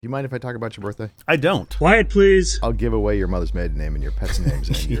you mind if I talk about your birthday? I don't. Quiet, please. I'll give away your mother's maiden name and your pet's names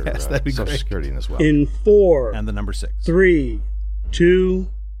and your Yes, that'd be social great. security as well. In 4, And the number 6. 3, 2.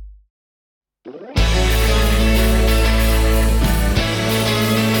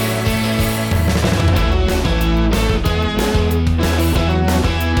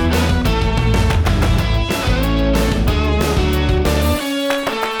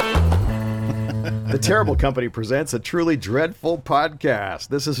 The Terrible Company presents a truly dreadful podcast.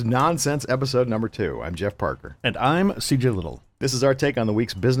 This is Nonsense episode number 2. I'm Jeff Parker. And I'm CJ Little. This is our take on the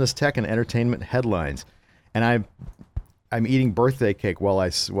week's business, tech, and entertainment headlines. And I'm eating birthday cake while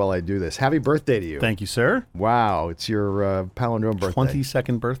I do this. Happy birthday to you. Thank you, sir. Wow, it's your palindrome birthday.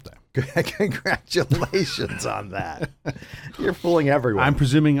 22nd birthday. Congratulations on that. You're fooling everyone. I'm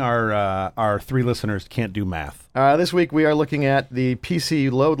presuming our 3 listeners can't do math. This week we are looking at the PC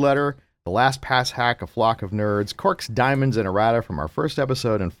load letter, the last pass hack, a flock of nerds, corks, diamonds, and errata from our first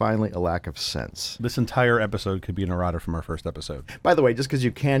episode, and finally a lack of sense. This entire episode could be an errata from our first episode. By the way, just because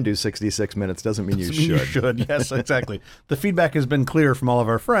you can do 66 minutes doesn't mean you should. You should, yes, exactly. The feedback has been clear from all of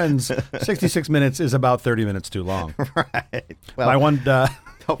our friends. 66 minutes is about 30 minutes too long. Right. Well, I want.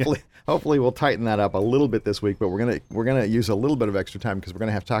 Hopefully we'll tighten that up a little bit this week, but we're gonna use a little bit of extra time because we're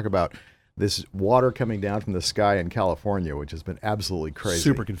gonna have to talk about this water coming down from the sky in California, which has been absolutely crazy.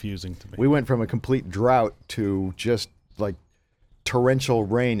 Super confusing to me. We went from a complete drought to just like torrential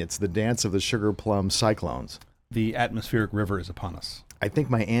rain. It's the dance of the sugar plum cyclones. The atmospheric river is upon us. I think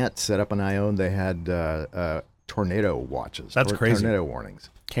my aunt set up in Ione. They had tornado watches. That's crazy. Tornado warnings.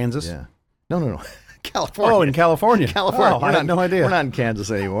 Kansas? Yeah. No. California. Oh, in California. California. Oh, I had no idea. We're not in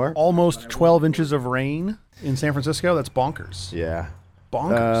Kansas anymore. Almost 12 inches of rain in San Francisco. That's bonkers. Yeah.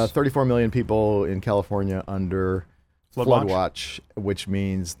 Bonkers. 34 million people in California under flood watch, which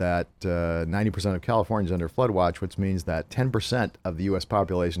means that 90% of California is under flood watch, which means that 10% of the U.S.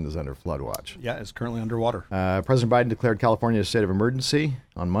 population is under flood watch. Yeah, it's currently underwater. President Biden declared California a state of emergency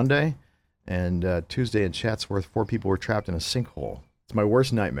on Monday, and Tuesday in Chatsworth, 4 people were trapped in a sinkhole. It's my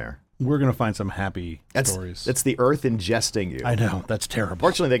worst nightmare. We're going to find some happy stories. It's the earth ingesting you. I know. That's terrible.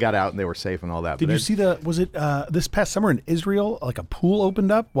 Fortunately, they got out and they were safe and all that. Did you see was it this past summer in Israel, like a pool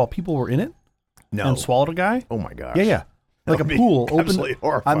opened up while people were in it? No. And swallowed a guy? Oh, my gosh. Yeah. Like a pool opened. Absolutely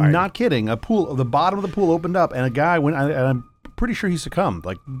horrifying. I'm not kidding. The bottom of the pool opened up and a guy went, and I'm pretty sure he succumbed.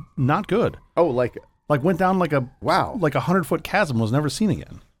 Like, not good. Oh, like went down like a 100-foot chasm, was never seen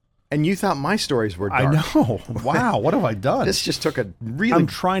again. And you thought my stories were dark. I know. Wow, what have I done? This just took a really... I'm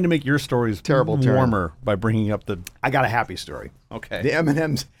trying to make your stories terrible warmer by bringing up the... I got a happy story. Okay. The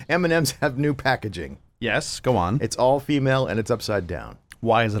M&Ms have new packaging. Yes, go on. It's all female and it's upside down.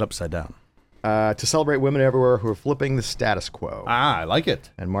 Why is it upside down? To celebrate women everywhere who are flipping the status quo. I like it.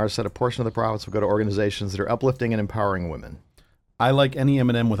 And Mars said a portion of the profits will go to organizations that are uplifting and empowering women. I like any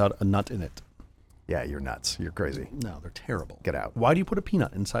M&M without a nut in it. Yeah, you're nuts. You're crazy. No, they're terrible. Get out. Why do you put a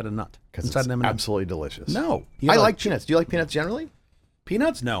peanut inside a nut? Because it's an M&M? absolutely delicious. No. I like peanuts. Do you like peanuts generally?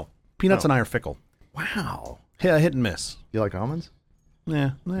 Peanuts? No. Peanuts and I are fickle. Wow. Yeah, hit and miss. You like almonds?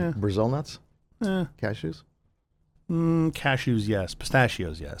 Yeah. Brazil nuts? Cashews? Cashews, yes.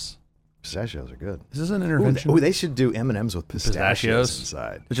 Pistachios, yes. Pistachios are good. Is this an intervention? Ooh, they should do M&Ms with pistachios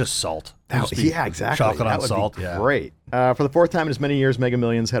inside. It's just salt. Yeah, exactly. Chocolate that on would salt. Be great. For the 4th time in as many years, Mega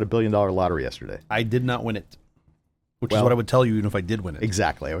Millions had a $1 billion lottery yesterday. I did not win it, which is what I would tell you even if I did win it.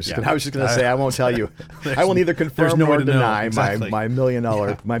 Exactly. I was just going to say I won't tell you. I will neither confirm no way nor to know. deny Exactly. my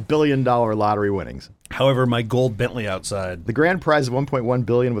 $1 billion lottery winnings. However, my gold Bentley outside. The grand prize of $1.1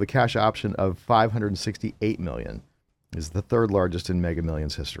 billion with a cash option of $568 million is the 3rd largest in Mega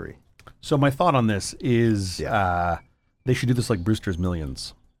Millions history. So my thought on this is they should do this like Brewster's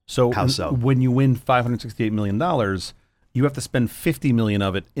Millions. So, How so? When you win $568 million, you have to spend $50 million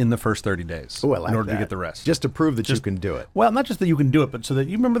of it in the first 30 days Ooh, I like in order that. to get the rest. Just to prove that you can do it. Well, not just that you can do it, but so that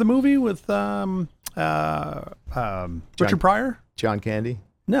you remember the movie with Richard Pryor? John Candy?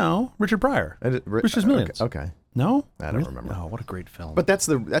 No, Richard Pryor. Brewster's Millions. Okay. No? I don't remember. Oh, what a great film. But that's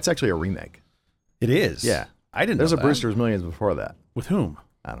actually a remake. It is? Yeah. I didn't There's know a that. Brewster's Millions before that. With whom?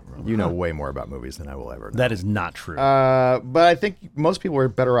 I don't remember. You know way more about movies than I will ever know. That is not true. But I think most people are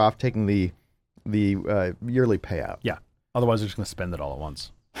better off taking the yearly payout. Yeah. Otherwise, they're just going to spend it all at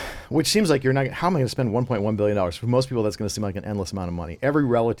once. Which seems like you're not. How am I going to spend $1.1 billion? For most people, that's going to seem like an endless amount of money. Every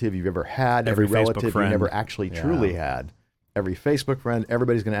relative you've ever had, every relative you never actually truly had, every Facebook friend,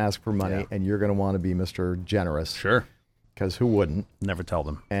 everybody's going to ask for money, and you're going to want to be Mr. Generous. Sure. Because who wouldn't? Never tell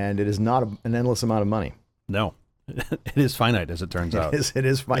them. And it is not an endless amount of money. No. It is finite, as it turns out. It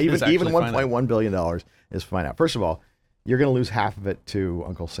is finite. Even $1.1 billion is finite. First of all, you're going to lose half of it to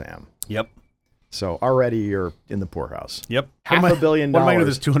Uncle Sam. Yep. So already you're in the poorhouse. Yep. $500 million. What am I going to do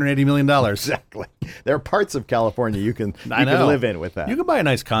with this $280 million? Exactly. There are parts of California you can live in with that. You can buy a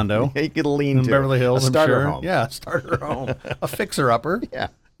nice condo. You can lean in to Beverly Hills. a starter I'm sure. home. Yeah, a starter home. A fixer-upper. Yeah.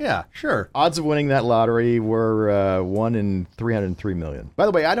 Yeah, sure. Odds of winning that lottery were 1 in 303 million. By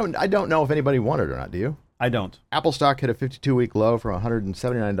the way, I don't know if anybody won it or not. Do you? I don't. Apple stock hit a 52-week low from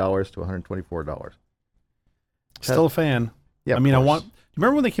 $179 to $124. Still a fan. Yeah. I mean, you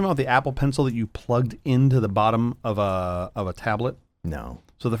remember when they came out with the Apple Pencil that you plugged into the bottom of a tablet? No.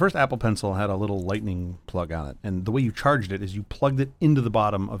 So the first Apple Pencil had a little lightning plug on it, and the way you charged it is you plugged it into the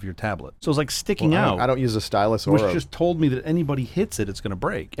bottom of your tablet. So it was like sticking out. I don't use a stylus or which just told me that anybody hits it, it's going to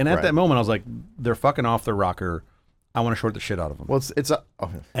break. And at that moment, I was like, they're fucking off their rocker. I want to short the shit out of them. Well, it's a. Oh,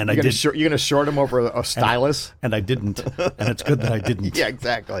 and you're going to short them over a stylus? And I didn't. And it's good that I didn't. Yeah,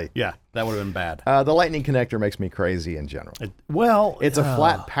 exactly. Yeah, that would have been bad. The lightning connector makes me crazy in general. It's a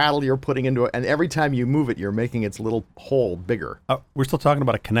flat paddle you're putting into it, and every time you move it, you're making its little hole bigger. We're still talking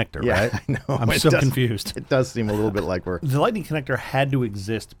about a connector, right? I know. I'm so confused. It does seem a little bit like The lightning connector had to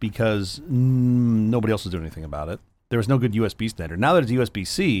exist because nobody else was doing anything about it. There was no good USB standard. Now that it's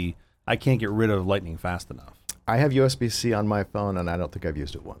USB-C, I can't get rid of lightning fast enough. I have USB-C on my phone, and I don't think I've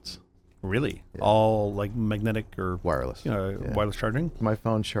used it once. Really? Yeah. All like magnetic or wireless? Wireless charging? My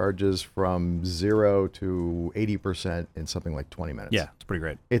phone charges from 0 to 80% in something like 20 minutes. Yeah, it's pretty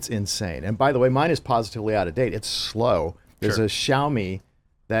great. It's insane. And by the way, mine is positively out of date. It's slow. There's a Xiaomi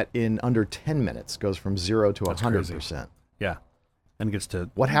that in under 10 minutes goes from 0 to 100%. Yeah. And gets to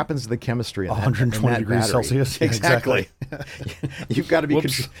what happens to the chemistry in 120 degrees battery? Celsius. Exactly. You've got to be.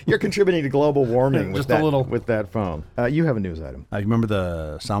 You're contributing to global warming with that phone. You have a news item. You remember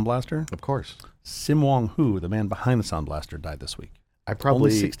the Sound Blaster? Of course. Sim Wong-Hu, the man behind the Sound Blaster, died this week.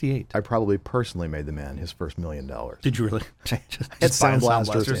 Only 68. I probably personally made the man his first $1 million. Did you really? Just Sound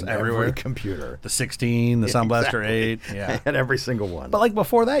Blasters everywhere. Every computer. The 16, the Sound Blaster 8. Yeah. I had every single one. But like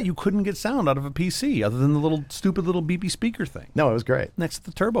before that, you couldn't get sound out of a PC other than the stupid little beepy speaker thing. No, it was great. Next to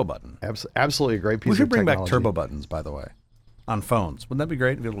the turbo button. Absolutely a great piece of technology. We should bring back turbo buttons, by the way, on phones. Wouldn't that be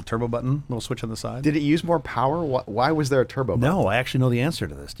great? If you had a little turbo button, little switch on the side. Did it use more power? Why was there a turbo button? No, I actually know the answer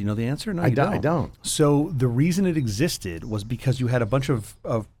to this. Do you know the answer? No, I don't. So the reason it existed was because you had a bunch of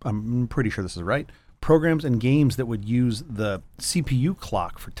I'm pretty sure this is right, programs and games that would use the CPU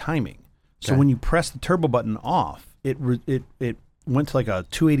clock for timing. So when you press the turbo button off, it went to like a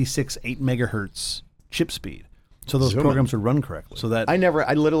 286 8 megahertz chip speed. So those programs would run correctly. So that I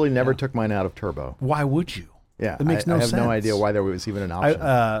literally never took mine out of turbo. Why would you? Yeah, it makes no sense. I have no idea why there was even an option.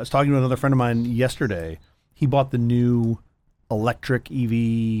 I was talking to another friend of mine yesterday. He bought the new electric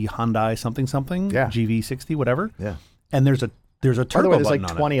EV Hyundai something, GV60, whatever. Yeah. And there's a turbo button. By the way, there's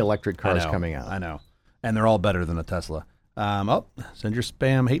like on 20 electric cars coming out. I know. And they're all better than a Tesla. Send your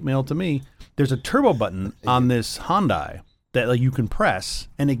spam hate mail to me. There's a turbo button on this Hyundai that you can press,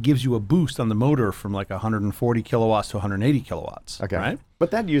 and it gives you a boost on the motor from like 140 kilowatts to 180 kilowatts. Okay. Right? But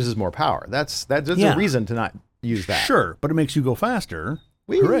that uses more power. That's a reason to not use that. Sure, but it makes you go faster.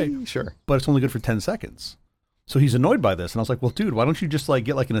 Hooray. Sure. But it's only good for 10 seconds. So he's annoyed by this. And I was like, well, dude, why don't you just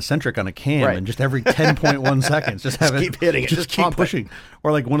get like an eccentric on a cam and just every 10.1 one seconds, just have keep hitting it. Just keep pushing.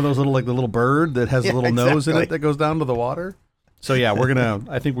 Or like one of those little, like the little bird that has a little nose in it that goes down to the water. So yeah,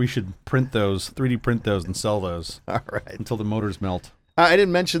 I think we should 3D print those and sell those. All right. Until the motors melt. I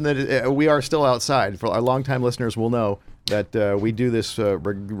didn't mention that we are still outside. For our longtime listeners will know that we do this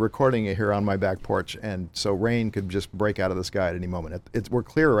recording here on my back porch, and so rain could just break out of the sky at any moment. We're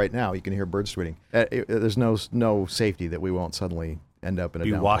clear right now. You can hear birds tweeting. There's no safety that we won't suddenly end up in a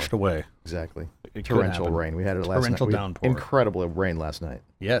downpour. Be washed away. Exactly. Torrential rain. We had it last night. Torrential downpour. Incredible rain last night.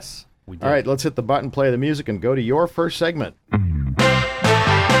 Yes, we did. All right, let's hit the button, play the music, and go to your first segment.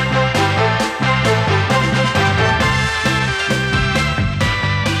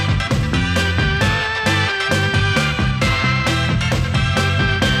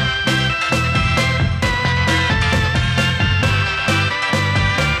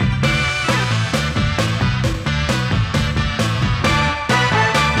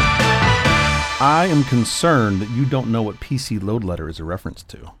 I am concerned that you don't know what PC load letter is a reference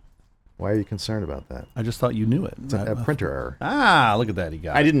to. Why are you concerned about that? I just thought you knew it. It's a printer error. Look at that. He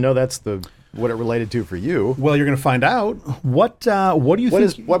got it. I didn't know that's what it related to for you. Well, you're going to find out. What do you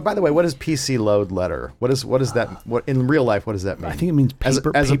think? By the way, what is PC load letter? What is that? What in real life? What does that mean? I think it means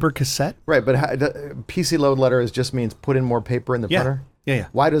paper cassette. Right, but PC load letter just means put in more paper in the printer. Yeah.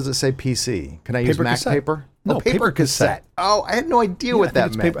 Why does it say PC? Can I use Mac cassette. paper? No, paper cassette. Oh, I had no idea what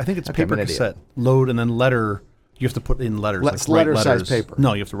that meant. I think it's paper cassette. Load and then letter. You have to put in letters. Letter-sized paper.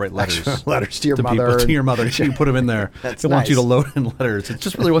 No, you have to write letters. Letters to your mother. People, to your mother. You put them in there. It wants you to load in letters. It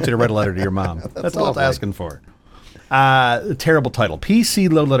just really wants you to write a letter to your mom. That's all it's asking for. Terrible title.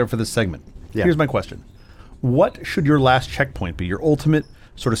 PC load letter for this segment. Yeah. Here's my question. What should your last checkpoint be? Your ultimate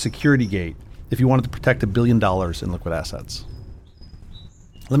sort of security gate if you wanted to protect $1 billion in liquid assets?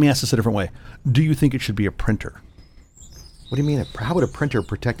 Let me ask this a different way. Do you think it should be a printer? What do you mean? How would a printer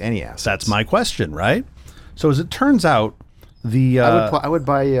protect any assets? That's my question, right? So as it turns out, I would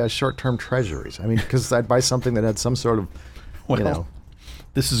buy short-term treasuries. I mean, because I'd buy something that had some sort of,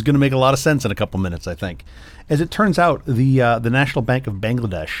 This is going to make a lot of sense in a couple minutes, I think. As it turns out, the National Bank of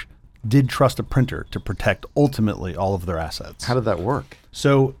Bangladesh did trust a printer to protect ultimately all of their assets. How did that work?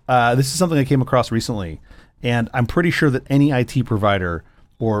 So this is something I came across recently, and I'm pretty sure that any IT provider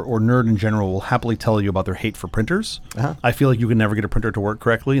or nerd in general will happily tell you about their hate for printers. Uh-huh. I feel like you can never get a printer to work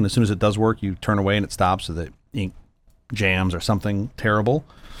correctly, and as soon as it does work, you turn away and it stops so that ink jams or something terrible.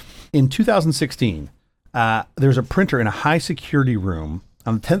 In 2016, there's a printer in a high security room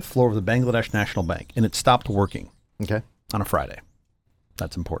on the 10th floor of the Bangladesh National Bank, and it stopped working on a Friday.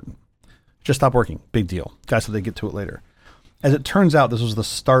 That's important. Just stopped working. Big deal. Guys said they'd get to it later. As it turns out, this was the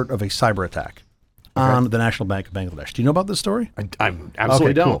start of a cyber attack on the National Bank of Bangladesh. Do you know about this story? I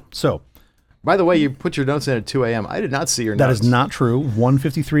absolutely don't. Cool. So, by the way, you put your notes in at 2 a.m. I did not see your notes. notes. That is not true.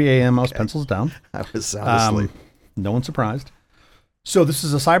 1:53 a.m. I was pencils down. I was sound asleep. No one's surprised. So this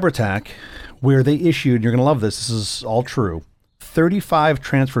is a cyber attack where they issued, you're going to love this is all true, 35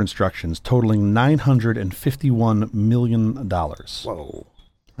 transfer instructions totaling $951 million. Whoa.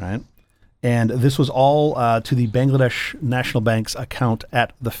 Right? And this was all to the Bangladesh National Bank's account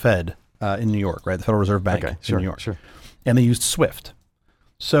at the Fed in New York, right? The Federal Reserve Bank in New York. Sure. And they used Swift.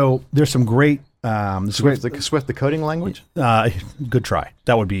 So there's some great... Swift, the coding language? Good try.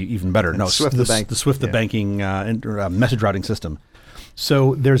 That would be even better. No, Swift the banking message routing system.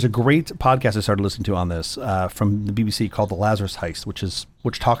 So there's a great podcast I started listening to on this from the BBC called The Lazarus Heist,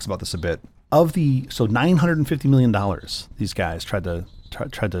 which talks about this a bit. So $950 million these guys tried to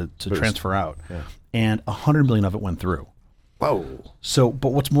transfer out, and $100 million of it went through. Whoa! So, but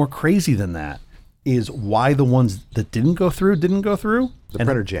what's more crazy than that is why the ones that didn't go through. The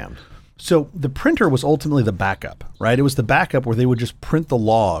printer jammed. So the printer was ultimately the backup, right? It was the backup where they would just print the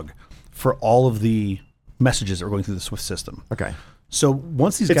log for all of the messages that were going through the Swift system. Okay. So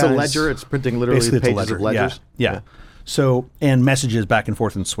once these guys... It's a ledger. It's printing literally pages of ledgers. Yeah. So, and messages back and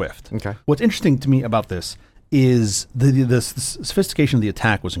forth in Swift. Okay. What's interesting to me about this is the sophistication of the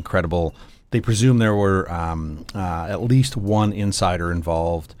attack was incredible. They presume there were at least one insider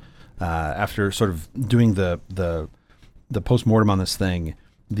involved. After sort of doing the postmortem on this thing,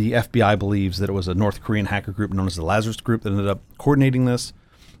 the FBI believes that it was a North Korean hacker group known as the Lazarus Group that ended up coordinating this.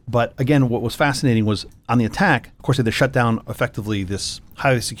 But again, what was fascinating was on the attack, of course, they had to shut down effectively this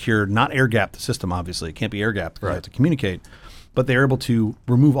highly secure, not air-gapped system, obviously. It can't be air-gapped because you have to communicate. But they were able to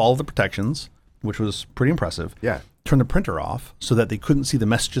remove all of the protections, which was pretty impressive. Yeah. Turn the printer off so that they couldn't see the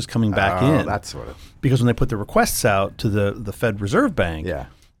messages coming back in. That's sort of... Because when they put the requests out to the Fed Reserve Bank,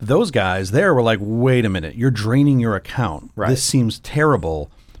 those guys there were like, wait a minute, you're draining your account. Right. This seems terrible.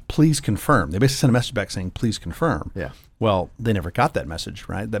 Please confirm. They basically sent a message back saying, please confirm. Yeah. Well, they never got that message,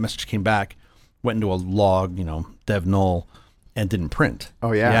 right? That message came back, went into a log, dev null, and didn't print.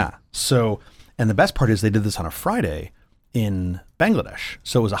 Oh, yeah. Yeah. So, and the best part is they did this on a Friday in Bangladesh.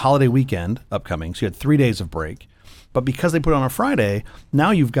 So it was a holiday weekend upcoming. So you had 3 days of break. But because they put it on a Friday, now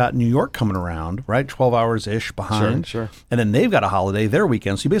you've got New York coming around, right? 12 hours-ish behind. Sure. And then they've got a holiday, their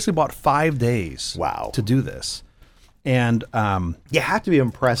weekend. So you basically bought 5 days to do this. And you have to be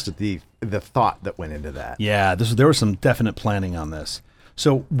impressed at the thought that went into that. Yeah, there was some definite planning on this.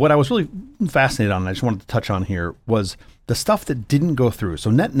 So what I was really fascinated on, and I just wanted to touch on here, was the stuff that didn't go through. So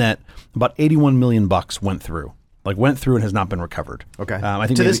net, about $81 million went through and has not been recovered. Okay. I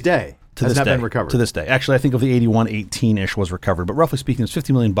think this day. Has not been recovered. To this day. Actually, I think of the 81.18-ish was recovered. But roughly speaking, it's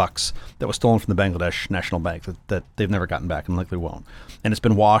 $50 million that was stolen from the Bangladesh National Bank that they've never gotten back and likely won't. And it's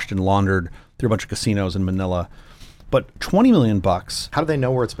been washed and laundered through a bunch of casinos in Manila. But $20 million. How do they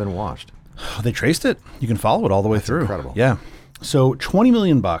know where it's been washed? They traced it. You can follow it all the way through. Incredible. Yeah. So $20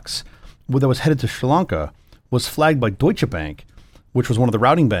 million that was headed to Sri Lanka was flagged by Deutsche Bank, which was one of the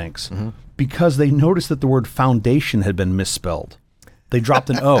routing banks, because they noticed that the word foundation had been misspelled. They dropped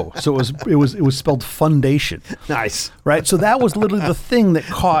an O, so it was spelled foundation. Nice, right? So that was literally the thing that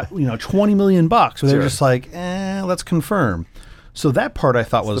caught $20 million. So they're just like, let's confirm. So that part I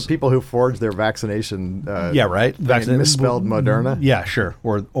thought was the people who forged their vaccination. Misspelled Moderna. Yeah, sure,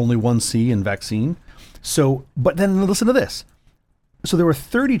 or only one C in vaccine. So, but then listen to this. So there were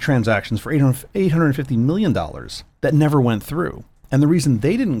 30 transactions for $850 million that never went through. And the reason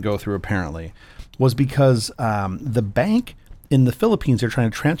they didn't go through, apparently, was because the bank in the Philippines they're trying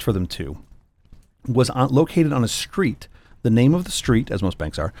to transfer them to was located on a street. The name of the street, as most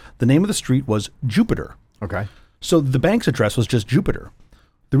banks are, the name of the street was Jupiter. Okay. So the bank's address was just Jupiter.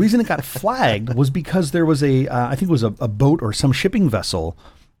 The reason it got flagged was because there was I think it was a boat or some shipping vessel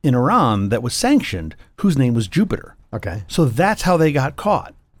in Iran that was sanctioned whose name was Jupiter. Okay. So that's how they got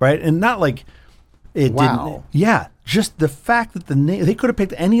caught, right? And not like it didn't. Yeah, just the fact that the name, they could have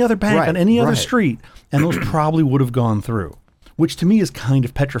picked any other bank on any other street and those probably would have gone through, which to me is kind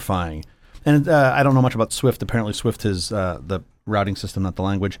of petrifying. And I don't know much about Swift. Apparently Swift is the routing system, not the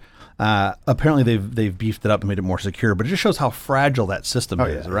language. Apparently they've beefed it up and made it more secure, but it just shows how fragile that system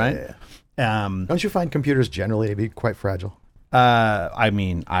is, right? Yeah. Don't you find computers generally to be quite fragile? I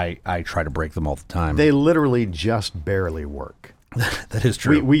mean, I try to break them all the time. They literally just barely work. That is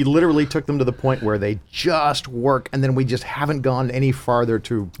true. We literally took them to the point where they just work, and then we just haven't gone any farther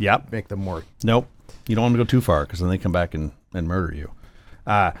to make them work. Nope. You don't want to go too far because then they come back and murder you.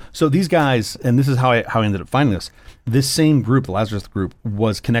 So these guys, and this is how I ended up finding this same group, the Lazarus group,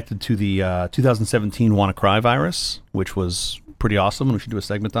 was connected to the 2017 WannaCry virus, which was pretty awesome, and we should do a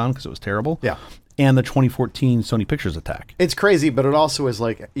segment on because it was terrible. Yeah. And the 2014 Sony Pictures attack. It's crazy, but it also is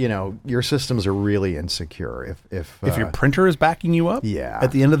like, your systems are really insecure. If your printer is backing you up,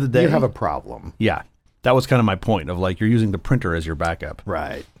 at the end of the day, you have a problem. Yeah. That was kind of my point of like, you're using the printer as your backup.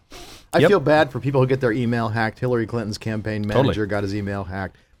 Right. I feel bad for people who get their email hacked. Hillary Clinton's campaign manager got his email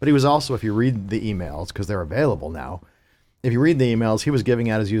hacked. But he was also, if you read the emails, because they're available now, if you read the emails, he was giving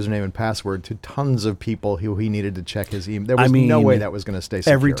out his username and password to tons of people who he needed to check his email. There was no way that was going to stay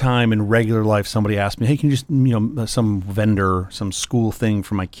secure. Every time in regular life somebody asked me, hey, can you just, some vendor, some school thing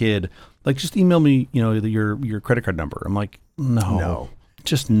for my kid, like just email me, your credit card number. I'm like, no.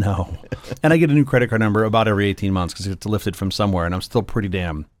 Just no. And I get a new credit card number about every 18 months because it's lifted from somewhere, and I'm still pretty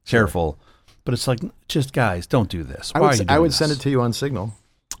damn careful. But it's like, just guys, don't do this. Why are you doing I would this? send it to you on Signal.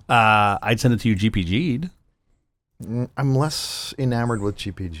 I'd send it to you GPG'd. I'm less enamored with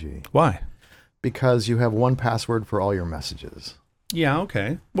GPG. Why? Because you have one password for all your messages. Yeah,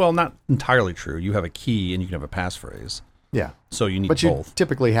 okay. Well, not entirely true. You have a key and you can have a passphrase. Yeah. So you need both. But you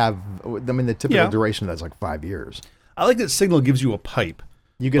typically have, the typical duration of that's like 5 years. I like that Signal gives you a pipe.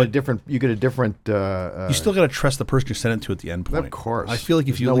 You get a different. You still got to trust the person you send it to at the end point. Of course. I feel like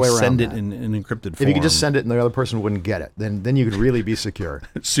if you send it in an encrypted form. If you could just send it and the other person wouldn't get it, then you could really be secure.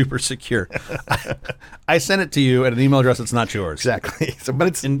 Super secure. I sent it to you at an email address that's not yours. Exactly. So, but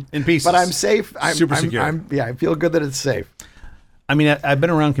it's in pieces. But I'm safe. Super secure. I feel good that it's safe. I mean, I've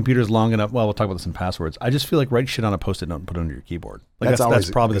been around computers long enough. Well, we'll talk about this in passwords. I just feel like write shit on a Post-it note and put it under your keyboard. Like that's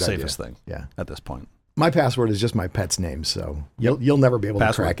probably the safest thing. Yeah. At this point. My password is just my pet's name, so you'll never be able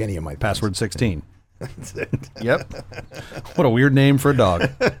to crack any of my things. Password 16. That's it. Yep. What a weird name for a dog.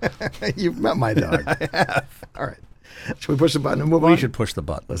 You've met my dog. I have. All right. Should we push the button and move on? We should push the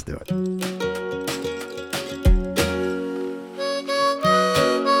button. Let's do it.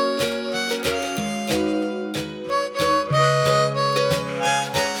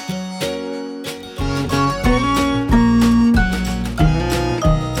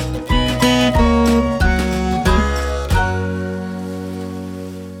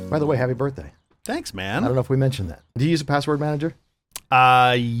 By the way, happy birthday. Thanks, man. I don't know if we mentioned that. Do you use a password manager?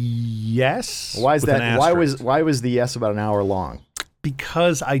 Yes. Why is that? Why was the yes about an hour long?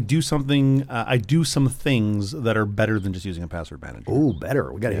 Because I do something. I do some things that are better than just using a password manager. Oh,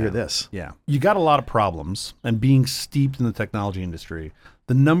 better. We got to hear this. Yeah. You got a lot of problems, and being steeped in the technology industry,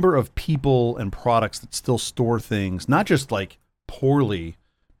 the number of people and products that still store things, not just like poorly,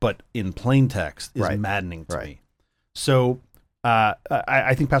 but in plain text, is maddening to me. So.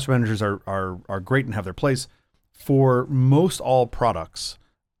 I think password managers are great and have their place. For most all products,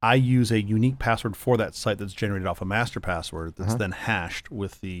 I use a unique password for that site that's generated off a master password that's then hashed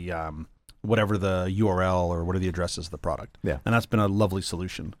with the whatever the URL or what are the addresses of the product. Yeah. And that's been a lovely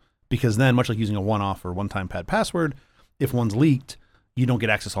solution because then, much like using a one-off or one-time pad password, if one's leaked, you don't get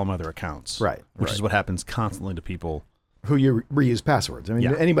access to all my other accounts. Right. Which is what happens constantly to people who you reuse passwords. I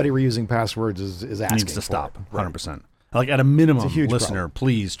mean, anybody reusing passwords is asking needs to stop. 100%. Right. Like at a minimum, listener, problem.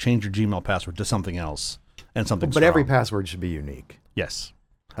 Please change your Gmail password to something else and something But strong. every password should be unique. Yes.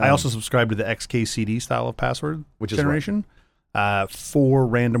 I also subscribe to the XKCD style of password which generation. 4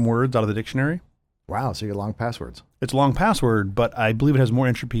 random words out of the dictionary. Wow, so you get long passwords. It's a long password, but I believe it has more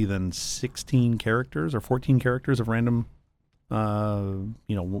entropy than 16 characters or 14 characters of random, 1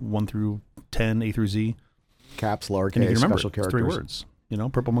 through 10, A through Z. Caps, lowercase, Can you remember special it? It's characters. 3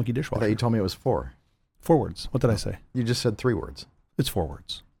 words. Purple monkey I dishwasher. thought you told me it was 4. 4 words. What did I say? You just said 3 words. It's 4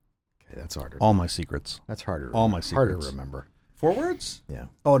 words. Okay, that's harder. All my secrets. That's harder. All my Harder secrets. to remember. 4 words? Yeah.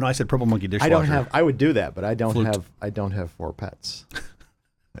 Oh no, I said purple monkey dishwasher. I would do that, but I don't Flute. have 4 pets.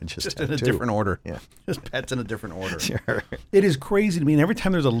 I just in have a 2. different order. Yeah. Just pets in a different order. Sure. It is crazy to me. And every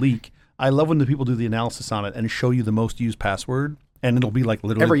time there's a leak, I love when the people do the analysis on it and show you the most used password. And it'll be like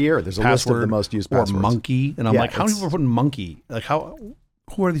literally Every year there's a list of the most used passwords. Or monkey. And I'm Yeah, like, how many people are putting monkey? Like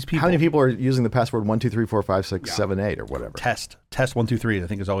who are these people? How many people are using the password 1 2 3 4 5 6 7 8 or whatever? Test 1 2 3. I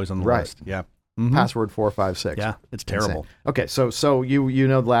think is always on the Right. list. Yeah. Mhm. Password 4 5 6. Yeah, it's terrible. Insane. Okay, so you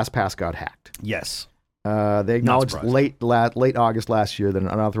know LastPass got hacked. Yes. They acknowledged surprised. late August last year that an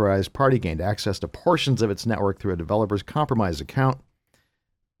unauthorized party gained access to portions of its network through a developer's compromised account,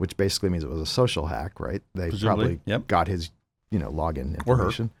 which basically means it was a social hack, right? They Presumably, probably got his, login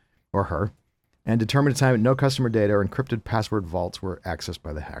information or her, and determined at the time that no customer data or encrypted password vaults were accessed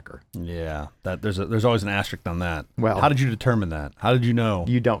by the hacker. Yeah. There's always an asterisk on that. Well, how did you determine that? How did you know?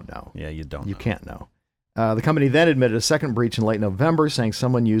 You don't know. Yeah, you don't. You can't know. The company then admitted a second breach in late November, saying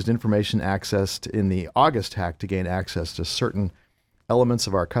someone used information accessed in the August hack to gain access to certain elements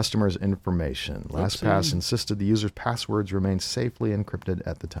of our customers' information. LastPass insisted the user's passwords remained safely encrypted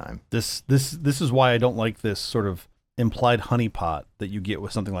at the time. This is why I don't like this sort of implied honeypot that you get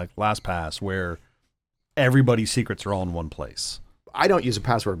with something like LastPass, where everybody's secrets are all in one place. I don't use a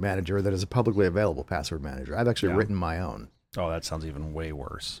password manager that is a publicly available password manager. I've actually written my own. Oh, that sounds even way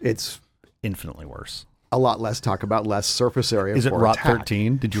worse. It's infinitely worse. A lot less talk about, less surface area. Is it rot attack.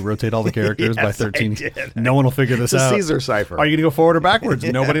 13? Did you rotate all the characters by Yes, 13? I did. No one will figure this It's a out. Caesar cipher. Are you going to go forward or backwards?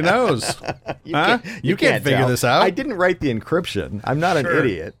 Nobody knows. You can't figure tell. this out. I didn't write the encryption. I'm not an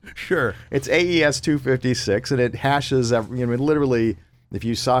idiot. Sure. It's AES 256, and it hashes literally, if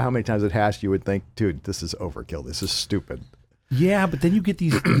you saw how many times it hashed, you would think, dude, this is overkill. This is stupid. Yeah, but then you get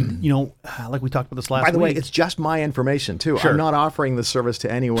these, like we talked about this last week. By the way, it's just my information, too. Sure. I'm not offering the service to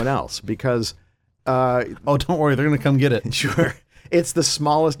anyone else because... oh, don't worry. They're going to come get it. Sure. It's the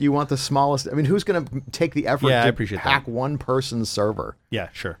smallest. You want the smallest. I mean, who's going to take the effort to hack one person's server? Yeah,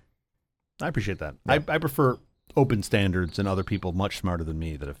 sure. I appreciate that. Yeah. I prefer open standards and other people much smarter than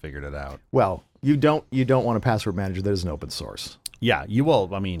me that have figured it out. Well, you don't want a password manager that isn't open source. Yeah, you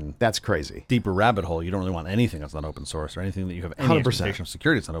will. I mean, that's crazy. Deeper rabbit hole. You don't really want anything that's not open source or anything that you have any 100%. expectation of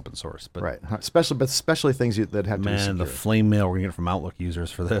security that's not open source. But right. Especially things that have to be secure. Man, the flame mail we're going to get from Outlook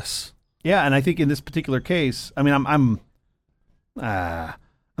users for this. Yeah, and I think in this particular case, I mean, I'm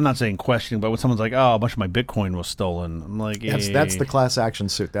not saying questioning, but when someone's like, "Oh, a bunch of my Bitcoin was stolen," I'm like, "That's the class action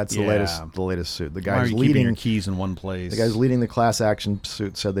suit. That's the latest suit." The guy's leading your keys in one place. The guy's leading the class action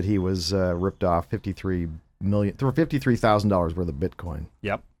suit said that he was ripped off $53,000 worth of Bitcoin.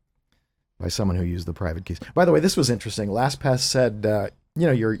 Yep. By someone who used the private keys. By the way, this was interesting. LastPass said,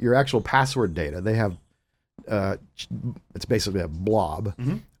 your actual password data. They have. It's basically a blob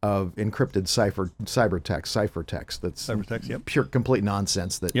of encrypted ciphertext that's pure complete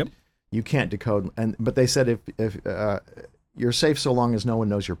nonsense that you can't decode. But they said if you're safe so long as no one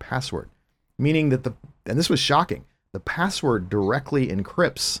knows your password, meaning that and this was shocking, the password directly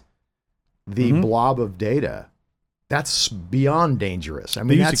encrypts the blob of data. That's beyond dangerous. I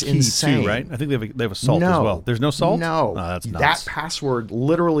mean, that's insane, too, right? I think they have a salt as well. There's no salt? No. That's nuts. That password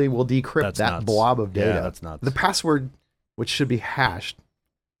literally will decrypt that blob of data. Yeah, that's nuts. The password, which should be hashed,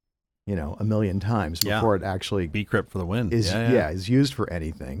 a million times before it actually decrypt for the win. Is used for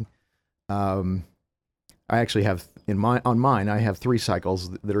anything. I actually have on mine. I have 3 cycles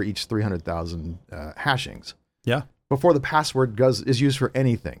that are each 300,000 hashings. Yeah. Before the password is used for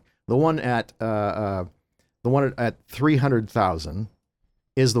anything. The one at 300,000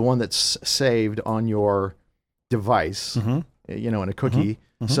 is the one that's saved on your device, in a cookie,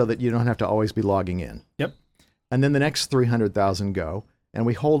 so that you don't have to always be logging in. Yep. And then the next 300,000 go, and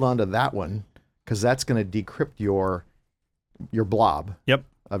we hold on to that one because that's going to decrypt your blob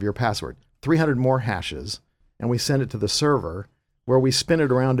of your password. 300 more hashes, and we send it to the server where we spin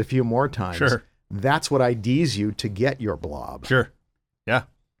it around a few more times. Sure. That's what IDs you to get your blob. Sure. Yeah.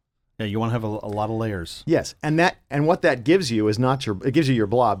 Yeah, you want to have a lot of layers. Yes, and what that gives you is it gives you your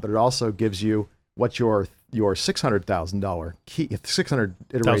blob, but it also gives you what your $600,000 key, 600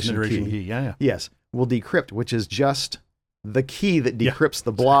 iteration key. Yeah. Yes, will decrypt, which is just the key that decrypts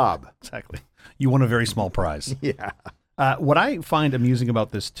the blob. Exactly. You won a very small prize. Yeah. What I find amusing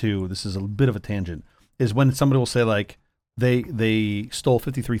about this too, this is a bit of a tangent, is when somebody will say like they stole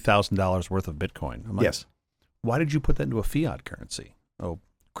 $53,000 worth of Bitcoin. I'm like, yes. Why did you put that into a fiat currency? Oh,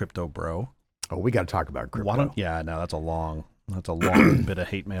 crypto bro. Oh, we got to talk about crypto. That's a long bit of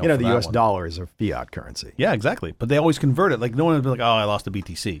hate mail. The US dollar is a fiat currency. Yeah, exactly. But they always convert it. Like no one would be like, "Oh, I lost a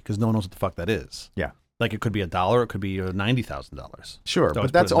BTC," because no one knows what the fuck that is. Yeah. Like it could be $1, it could be $90,000. Sure,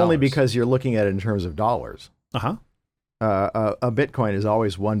 but that's only because you're looking at it in terms of dollars. Uh-huh. A Bitcoin is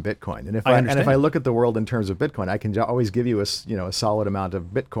always one Bitcoin, and if I look at the world in terms of Bitcoin, I can always give you a solid amount of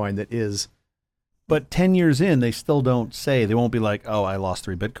Bitcoin that is. But 10 years in, they still don't say. They won't be like, "Oh, I lost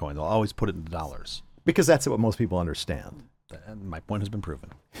 3 Bitcoin." They'll always put it in dollars because that's what most people understand. And my point has been proven.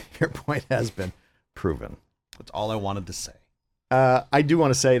 Your point has been proven. That's all I wanted to say. I do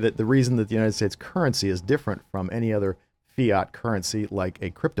want to say that the reason that the United States currency is different from any other fiat currency, like a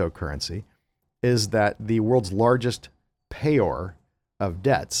cryptocurrency, is that the world's largest payer of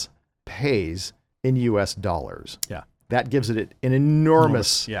debts pays in U.S. dollars. Yeah. That gives it an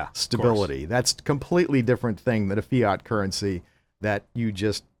enormous stability. That's a completely different thing than a fiat currency that you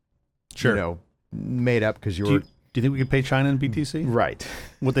just, made up because you were... Do you think we could pay China in BTC? Right.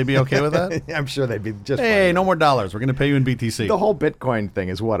 Would they be okay with that? I'm sure they'd be just Hey, fine. No more dollars. We're going to pay you in BTC. The whole Bitcoin thing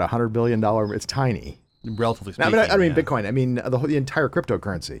is what, $100 billion? It's tiny. Relatively speaking. I mean Bitcoin. I mean the entire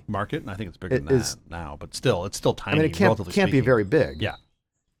cryptocurrency. Market? I think it's bigger than that now, but still, it's still tiny. I mean, it can't be very big. Yeah.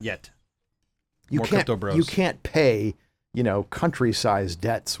 Yet. More crypto bros. You can't pay, country-sized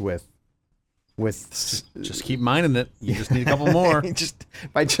debts with just keep mining it. You just need a couple more. If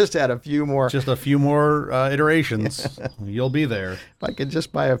I just had a few more. Just a few more iterations. You'll be there. If I could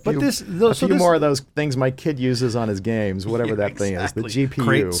just buy a few more of those things my kid uses on his games, whatever that thing is, the GPU.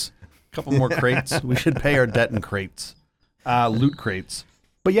 Crates. A couple more crates. We should pay our debt in crates. Loot crates.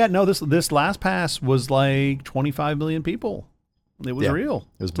 But yeah, no, this last pass was like 25 million people. It was real.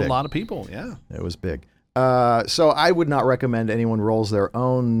 It was big. A lot of people, yeah. It was big. So I would not recommend anyone rolls their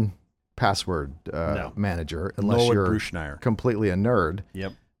own password manager unless you're completely a nerd.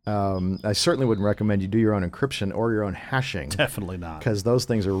 Yep. I certainly wouldn't recommend you do your own encryption or your own hashing. Definitely not. Because those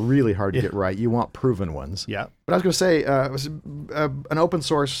things are really hard to get right. You want proven ones. Yeah. But I was going to say an open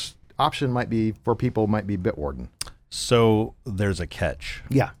source option might be Bitwarden. So there's a catch.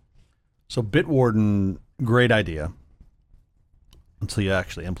 Yeah. So Bitwarden, great idea until you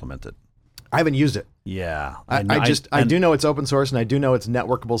actually implement it. I haven't used it. Yeah. I do know it's open source, and I do know it's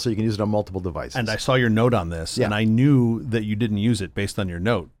networkable, so you can use it on multiple devices. And I saw your note on this, and I knew that you didn't use it based on your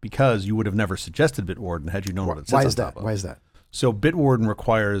note because you would have never suggested Bitwarden had you known what it sits on top of. Why is that? So Bitwarden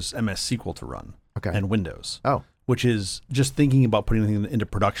requires MS SQL to run and Windows. Oh. Which is just thinking about putting anything into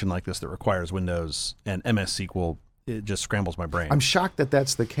production like this that requires Windows and MS SQL. It just scrambles my brain. I'm shocked that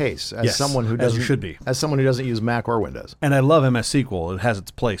that's the case. As someone who doesn't use Mac or Windows. And I love MS SQL. It has its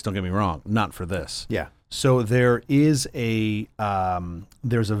place. Don't get me wrong. Not for this. Yeah. So there is there's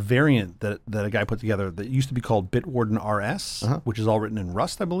a variant that a guy put together that used to be called Bitwarden RS, which is all written in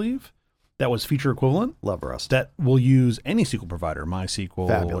Rust, I believe. That was feature equivalent. Love Rust. That will use any SQL provider,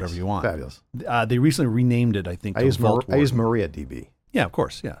 MySQL, whatever you want. Fabulous. They recently renamed it, I think. I use MariaDB. Yeah, of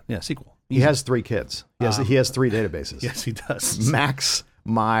course. Yeah, SQL. He has 3 kids. He has 3 databases. Yes, he does. Max,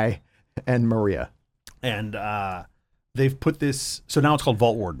 and Maria. And they've put this, so now it's called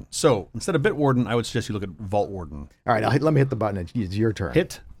Vault Warden. So instead of Bitwarden, I would suggest you look at Vault Warden. All right, let me hit the button. It's your turn.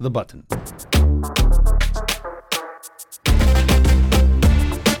 Hit the button.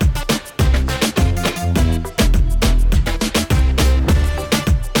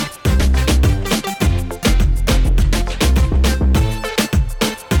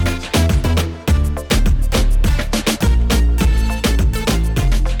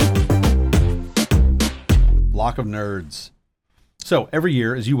 Block of nerds. So every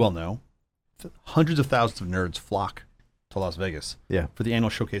year, as you well know, hundreds of thousands of nerds flock to Las Vegas for the annual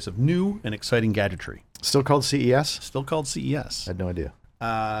showcase of new and exciting gadgetry. Still called CES? Still called CES. I had no idea.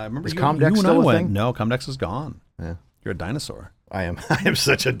 Remember is Comdex still a thing? No, Comdex is gone. Yeah. You're a dinosaur. I am. I am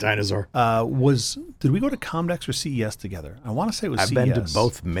such a dinosaur. Did we go to Comdex or CES together? I want to say it was CES. I've been to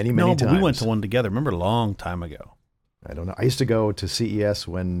both many times. But we went to one together. Remember, a long time ago. I don't know. I used to go to CES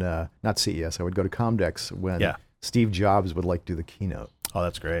when, not CES, I would go to Comdex when Steve Jobs would do the keynote. Oh,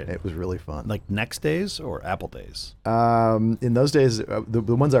 that's great. It was really fun. Like Next Days or Apple Days? In those days,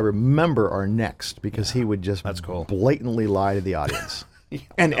 the ones I remember are Next because he would just blatantly lie to the audience.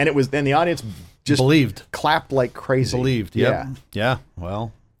 And the audience just believed, clapped like crazy. Believed, yeah.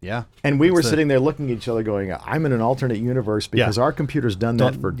 Well, yeah. And we were sitting there looking at each other going, I'm in an alternate universe because our computer's done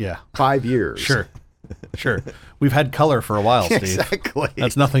that for 5 years. Sure. We've had color for a while, Steve. Exactly.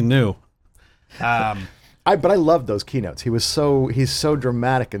 That's nothing new. But I loved those keynotes. He's so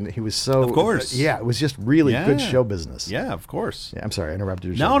dramatic and he was so. Of course. It was just really good show business. Yeah, of course. Yeah, I'm sorry, I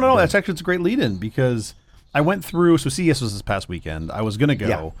interrupted you. No. It's a great lead-in because I went through. So CES was this past weekend. I was gonna go.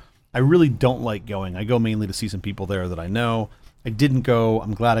 Yeah. I really don't like going. I go mainly to see some people there that I know. I didn't go.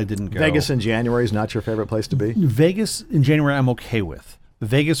 I'm glad I didn't go. Vegas in January is not your favorite place to be? Vegas in January I'm okay with.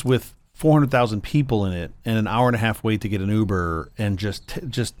 Vegas with 400,000 people in it and an hour and a half wait to get an Uber, and just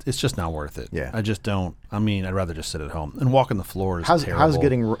it's just not worth it. Yeah. I just don't. I mean, I'd rather just sit at home and walk on the floor is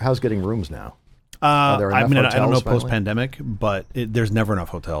terrible. How's getting rooms now? I don't know post-pandemic, but there's never enough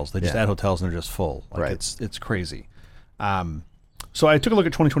hotels. They just add hotels and they're just full. Like right. It's crazy. So I took a look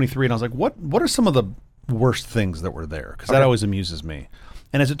at 2023 and I was like, what are some of the worst things that were there? Because that always amuses me.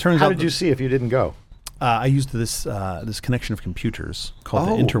 And as it turns out, how did you see if you didn't go? I used this connection of computers called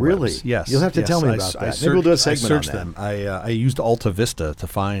the interwebs. Really? Yes. You'll have to tell me about that. Maybe we'll do a segment on that. Them. I used Alta Vista to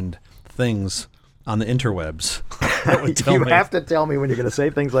find things on the interwebs. You have to tell me when you're going to say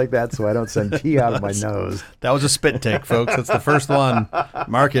things like that so I don't send tea out of my nose. That was a spit take, folks. That's the first one.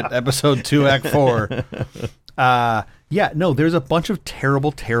 Mark it, episode 2, act 4. There's a bunch of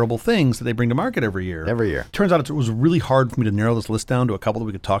terrible, terrible things that they bring to market every year. Turns out it was really hard for me to narrow this list down to a couple that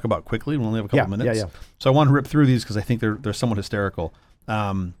we could talk about quickly. We only have a couple minutes. Yeah. So I want to rip through these because I think they're somewhat hysterical.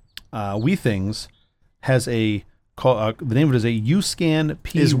 WeThings has the name of it is a UScan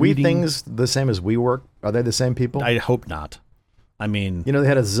P. Is WeThings the same as WeWork? Are they the same people? I hope not. I mean, they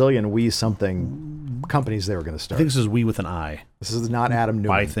had a zillion We something companies they were going to start. I think this is We with an I. This is not Adam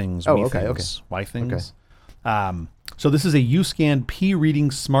Newman. WeThings. Oh, okay. WeThings. Okay. So this is a UScan P reading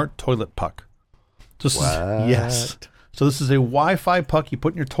smart toilet puck. Yes. So this is a Wi-Fi puck you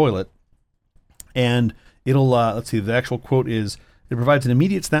put in your toilet, and it'll let's see. The actual quote is: "It provides an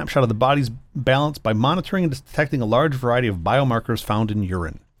immediate snapshot of the body's balance by monitoring and detecting a large variety of biomarkers found in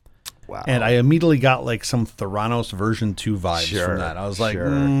urine." Wow. And I immediately got like some Theranos version 2 vibes from that. I was like,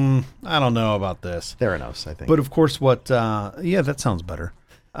 I don't know about this. Theranos, I think. But of course, that sounds better.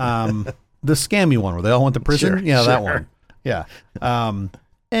 The scammy one where they all went to prison? That one. Yeah.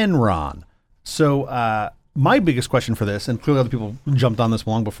 Enron. So my biggest question for this, and clearly other people jumped on this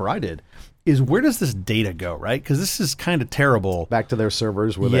long before I did, is where does this data go, right? Because this is kind of terrible. Back to their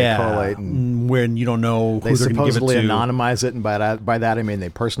servers where they collate. And when you don't know who they're going to give it to. They supposedly anonymize it, and by that I mean they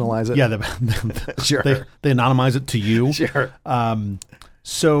personalize it. Yeah, sure. They anonymize it to you. Sure. By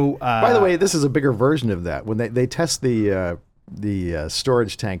the way, this is a bigger version of that. When they test the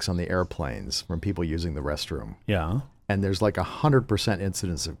storage tanks on the airplanes from people using the restroom. Yeah. And there's like 100%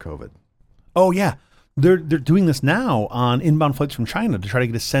 incidence of COVID. Oh, yeah. They're doing this now on inbound flights from China to try to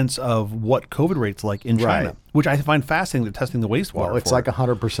get a sense of what COVID rate's like in China, which I find fascinating. They're testing the wastewater. Well, it's like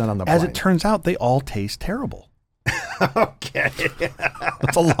 100% on the plane. As it turns out, they all taste terrible. Okay.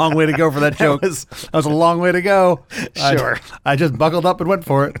 That's a long way to go for that joke. That was a long way to go. Sure. I just buckled up and went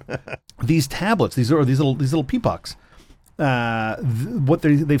for it. These tablets, these little pea pucks, what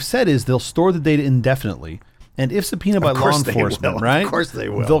they've said is they'll store the data indefinitely, and if subpoenaed by law enforcement, right? Of course they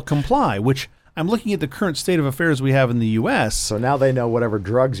will. They'll comply, which I'm looking at the current state of affairs we have in the U.S. So now they know whatever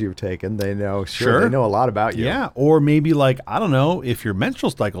drugs you've taken. They know, they know a lot about you. Yeah, or maybe I don't know, if your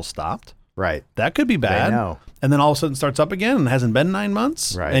menstrual cycle stopped. Right. That could be bad. They know. And then all of a sudden starts up again and hasn't been 9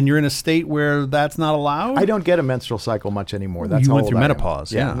 months. Right. And you're in a state where that's not allowed. I don't get a menstrual cycle much anymore. That's you went through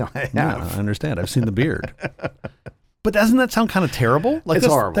menopause. Yeah. No, I have. Yeah, I understand. I've seen the beard. But doesn't that sound kind of terrible? It's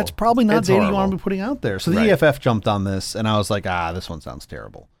horrible. That's probably not data horrible. you want to be putting out there. So the EFF jumped on this, and I was like, this one sounds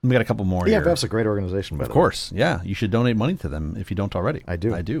terrible. We got a couple more here. EFF's a great organization, by the way. Of course, yeah. You should donate money to them if you don't already. I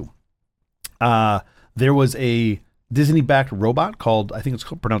do. There was a Disney-backed robot called, I think it's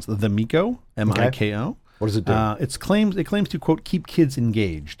pronounced the Miko, M-I-K-O. What does it do? It claims to, quote, keep kids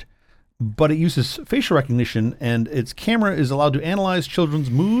engaged. But it uses facial recognition, and its camera is allowed to analyze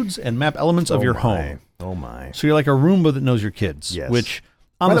children's moods and map elements of your home. Oh, my. So you're like a Roomba that knows your kids. Yes. Which,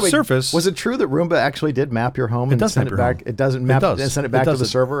 on the surface... Was it true that Roomba actually did map your home and send it back? It doesn't map and send it back to the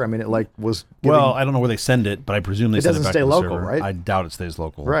server? I mean, it was... Well, I don't know where they send it, but I presume they send it back to the server. It doesn't stay local, right? I doubt it stays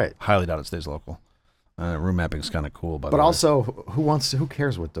local. Right. Highly doubt it stays local. Room mapping is kind of cool, by the way. But also, who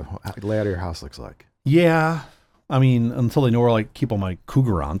cares what the layout of your house looks like? Yeah. I mean, until they know where I keep all my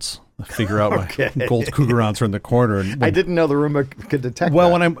cougarants. Figure out my gold cougarants are in the corner. And I didn't know the Roomba could detect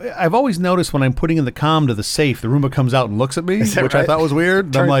that. When I've always noticed when I'm putting in the comm to the safe, the Roomba comes out and looks at me, which right? I thought was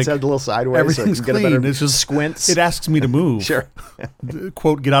weird. I'm like, a little sideways. Everything's so clean. It's just squints. It asks me to move. Sure.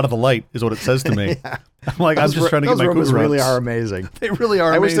 Quote, get out of the light is what it says to me. Yeah. I'm like, I'm just trying to get my cougarants. Those Roombas really are amazing. They really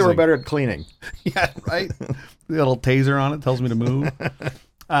are amazing. I wish they were better at cleaning. Yeah, right? The little taser on it tells me to move.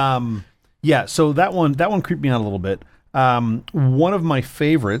 Yeah, so that one creeped me out a little bit. One of my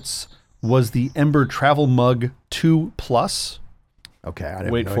favorites was the Ember Travel Mug 2 Plus. Okay, I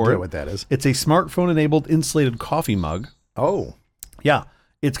don't know what that is. It's a smartphone-enabled insulated coffee mug. Oh, yeah.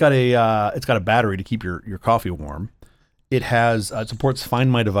 It's got a battery to keep your coffee warm. It supports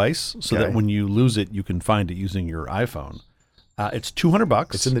Find My Device, so that when you lose it, you can find it using your iPhone. It's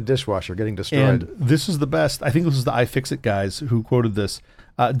 $200. It's in the dishwasher, getting destroyed. And this is the best. I think this is the iFixit guys who quoted this.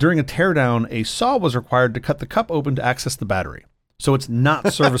 During a teardown, a saw was required to cut the cup open to access the battery. So it's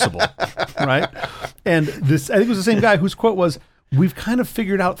not serviceable, right? And this, I think it was the same guy whose quote was, "We've kind of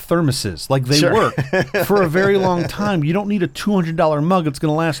figured out thermoses. Like they work for a very long time. You don't need a $200 mug. It's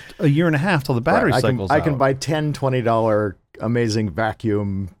going to last a year and a half till the battery cycles out. I can buy 10 $20 amazing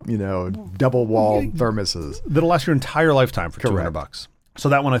vacuum, double wall thermoses that'll last your entire lifetime for $200. So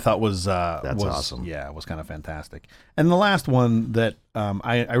that one I thought was awesome. Yeah, it was kind of fantastic. And the last one that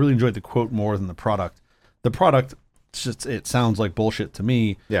I really enjoyed the quote more than the product. The product, it sounds like bullshit to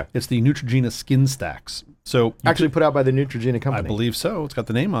me. Yeah, it's the Neutrogena Skin Stacks. So actually put out by the Neutrogena company. I believe so. It's got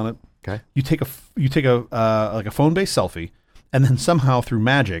the name on it. Okay. You take a like a phone-based selfie, and then somehow through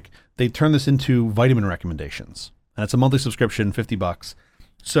magic they turn this into vitamin recommendations, and it's a monthly subscription, $50.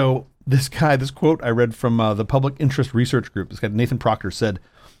 So this quote I read from the Public Interest Research Group. This guy Nathan Proctor said,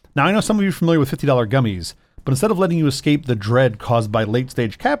 "Now I know some of you are familiar with $50 gummies, but instead of letting you escape the dread caused by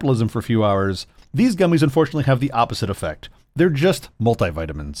late-stage capitalism for a few hours, these gummies unfortunately have the opposite effect. They're just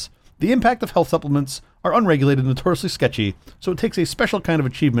multivitamins. The impact of health supplements are unregulated and notoriously sketchy, so it takes a special kind of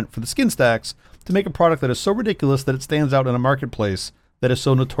achievement for the Skin Stacks to make a product that is so ridiculous that it stands out in a marketplace that is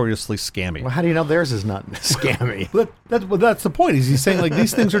so notoriously scammy." Well, how do you know theirs is not scammy? That's the point. He's saying like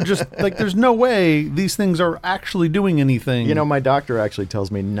these things are just like there's no way these things are actually doing anything. My doctor actually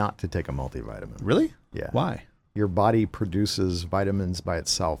tells me not to take a multivitamin. Really? Yeah. Why? Your body produces vitamins by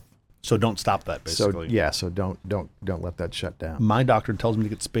itself. So don't stop that, basically. So don't let that shut down. My doctor tells me to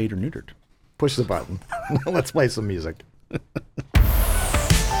get spayed or neutered. Push the button. Let's play some music.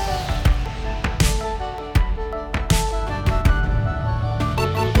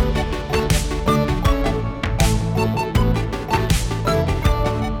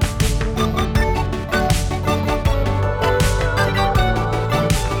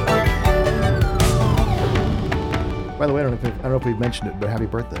 By the way, I don't know if we've mentioned it, but happy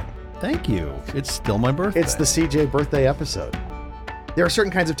birthday. Thank you. It's still my birthday. It's the CJ birthday episode. There are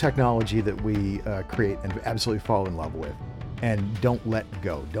certain kinds of technology that we create and absolutely fall in love with, and don't let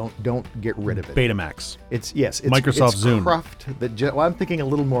go. Don't get rid of it. Betamax. It's Microsoft Zoom. Cruft that. Well, I'm thinking a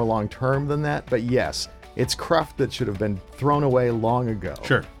little more long term than that, but yes, it's cruft that should have been thrown away long ago.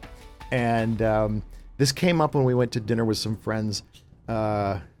 Sure. And this came up when we went to dinner with some friends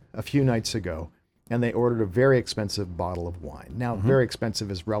a few nights ago. And they ordered a very expensive bottle of wine. Now, very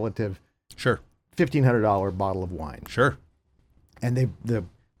expensive is relative. Sure. $1,500 bottle of wine. Sure. And the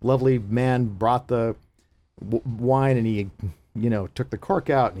lovely man brought the wine, and he, took the cork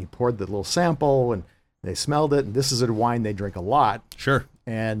out, and he poured the little sample, and they smelled it. And this is a wine they drink a lot. Sure.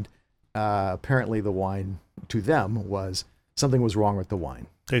 And apparently the wine to them something was wrong with the wine.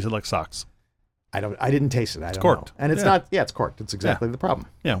 Tasted like socks. I didn't taste it. It's corked. Know. And it's not. Yeah, it's corked. It's exactly the problem.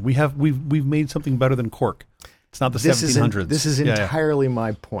 Yeah, we've made something better than cork. It's not the 1700s. This is entirely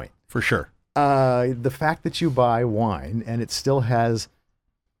my point. For sure. The fact that you buy wine and it still has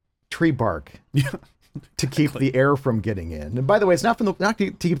tree bark to keep the air from getting in. And by the way, it's not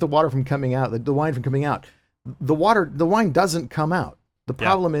to keep the water from coming out. The wine from coming out. The wine doesn't come out. The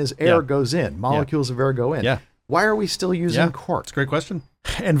problem is air goes in. Molecules of air go in. Yeah. Why are we still using cork? It's a great question.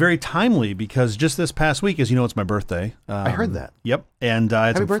 And very timely, because just this past week, as you know, it's my birthday. I heard that. Yep. And I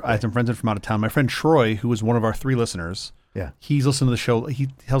had some friends in from out of town. My friend Troy, who was one of our 3 listeners, he's listened to the show. He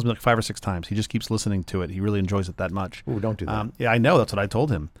tells me like 5 or 6 times. He just keeps listening to it. He really enjoys it that much. Ooh, don't do that. Yeah, I know. That's what I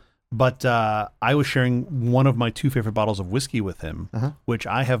told him. But I was sharing one of my 2 favorite bottles of whiskey with him, which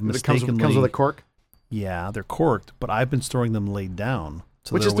I have mistakenly... It comes with a cork? Yeah, they're corked, but I've been storing them laid down.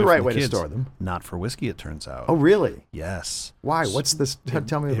 So which is the right way to store them. Not for whiskey, it turns out. Oh, really? Yes. Why? What's this?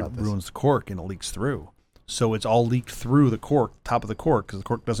 Tell me about this. It ruins the cork and it leaks through. So it's all leaked through the cork, top of the cork, because the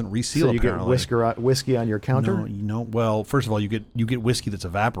cork doesn't reseal. So you get whiskey on your counter? No, well, first of all, you get whiskey that's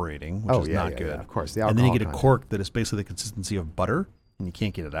evaporating, which is not good. Yeah, of course. The and then you get a cork that is basically the consistency of butter, and you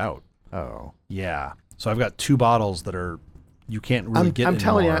can't get it out. Oh. Yeah. So I've got 2 bottles that are you can't really get. I'm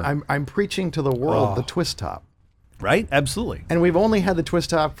telling you, I'm preaching to the world the twist top. Right? Absolutely. And we've only had the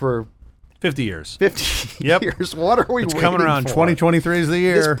twist top for 50 years. 50 years. What are we waiting for? It's coming around. 2023 is the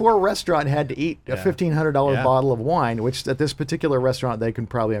year. This poor restaurant had to eat a $1,500 bottle of wine, which at this particular restaurant, they can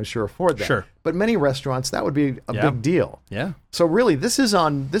probably, I'm sure, afford that. Sure. But many restaurants, that would be a big deal. Yeah. So really, this is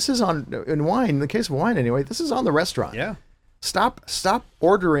on in wine, in the case of wine anyway, this is on the restaurant. Yeah. Stop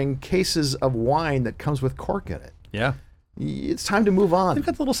ordering cases of wine that comes with cork in it. Yeah. It's time to move on. They've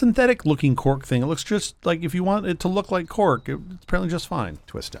got the little synthetic looking cork thing. It looks just like, if you want it to look like cork, it's apparently just fine.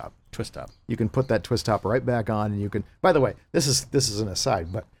 Twist top. You can put that twist top right back on, and you can. By the way, this is an aside,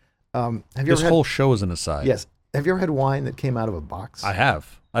 but this whole show is an aside. Yes. Have you ever had wine that came out of a box? I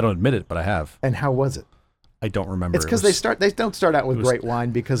have. I don't admit it, but I have. And how was it? I don't remember. It's because they don't start out with great wine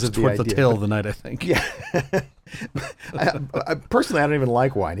because of the idea. Towards the tail of the night, I think. Yeah. I personally, I don't even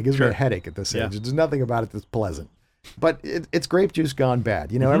like wine. It gives me a headache at this age. There's nothing about it that's pleasant. But it's grape juice gone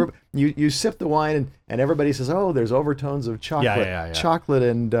bad. You know, you sip the wine and everybody says, "Oh, there's overtones of chocolate, chocolate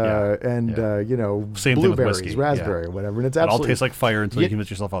and you know, same blueberries, raspberry, or whatever." And it's absolutely it all tastes like fire until you convince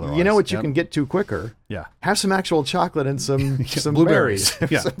yourself otherwise. You know what you can get to quicker? Yeah, have some actual chocolate and some blueberries.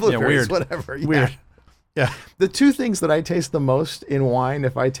 Berries. Some blueberries, weird, whatever. Weird. Yeah. The two things that I taste the most in wine,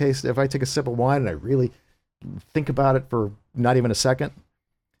 if I take a sip of wine and I really think about it for not even a second,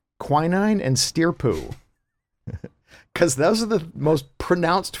 quinine and steer poo. Because those are the most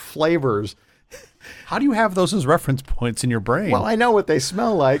pronounced flavors. How do you have those as reference points in your brain? Well, I know what they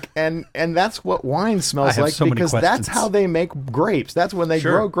smell like, and that's what wine smells like, because that's how they make grapes. That's when they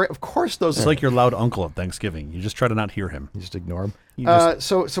grow grapes. Of course, those. It's like your loud uncle at Thanksgiving. You just try to not hear him. You just ignore him.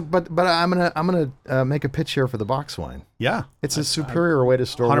 But I'm gonna make a pitch here for the box wine. Yeah, it's a superior way to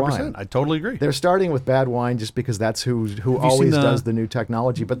store 100%, wine. I totally agree. They're starting with bad wine just because that's who always does the new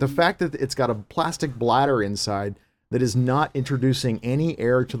technology. But the fact that it's got a plastic bladder inside that is not introducing any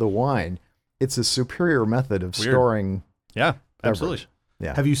air to the wine, it's a superior method of storing. Yeah, absolutely.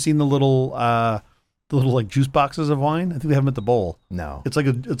 Yeah. Have you seen the little like juice boxes of wine? I think they have them at the Bowl. No. It's like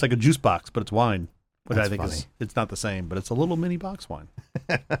a juice box, but it's wine. Which That's I think funny. it's not the same, but it's a little mini box wine.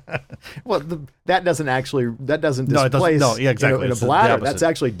 Well, that doesn't displace exactly. in a bladder. That's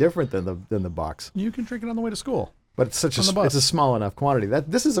actually different than the box. You can drink it on the way to school. But it's it's a small enough quantity.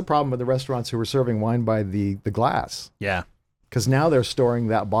 This is a problem with the restaurants who are serving wine by the glass. Yeah. Because now they're storing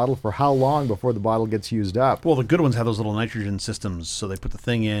that bottle for how long before the bottle gets used up? Well, the good ones have those little nitrogen systems, so they put the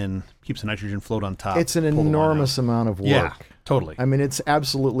thing in, keeps the nitrogen float on top. It's an enormous amount of work. Yeah, totally. I mean, it's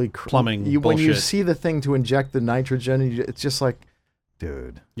absolutely plumbing bullshit. When you see the thing to inject the nitrogen, it's just like,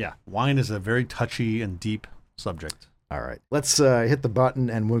 dude. Yeah, wine is a very touchy and deep subject. All right, let's hit the button,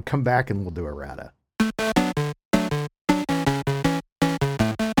 and we'll come back and we'll do errata.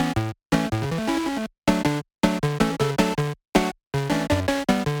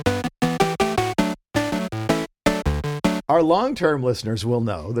 Our long-term listeners will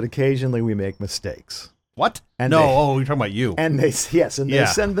know that occasionally we make mistakes. What? And you're talking about you. And they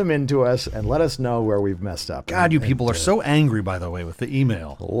send them in to us and let us know where we've messed up. God, you people are so angry, by the way, with the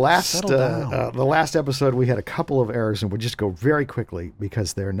email. The last episode, we had a couple of errors, and we'll just go very quickly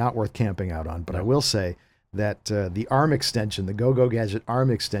because they're not worth camping out on. But I will say that the arm extension, the Go-Go Gadget arm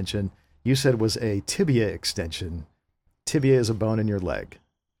extension, you said was a tibia extension. Tibia is a bone in your leg.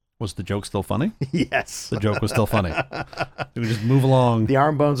 Was the joke still funny? Yes. The joke was still funny. We just move along. The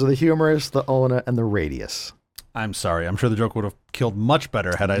arm bones are the humerus, the ulna, and the radius. I'm sorry. I'm sure the joke would have killed much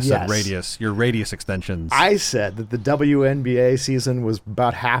better had I said radius. Your radius extensions. I said that the WNBA season was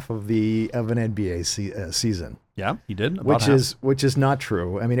about half of an NBA season. Yeah, you did. Which is not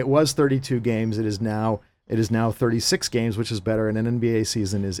true. I mean, it was 32 games. It is now 36 games, which is better, and an NBA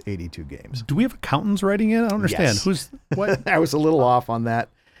season is 82 games. Do we have accountants writing in? I don't understand. Yes. Who's what? I was a little off on that.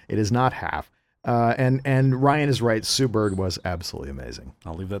 It is not half. And Ryan is right. Sue Bird was absolutely amazing.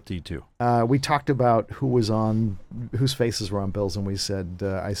 I'll leave that to you too. We talked about whose faces were on bills, and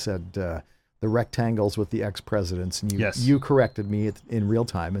I said the rectangles with the ex-presidents, and you corrected me in real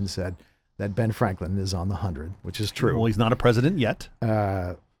time and said that Ben Franklin is on the 100, which is true. Well, he's not a president yet.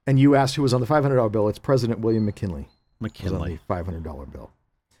 And you asked who was on the $500 bill. It's President William McKinley. McKinley. Was on the $500 bill.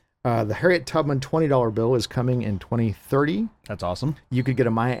 The Harriet Tubman $20 bill is coming in 2030. That's awesome. You could get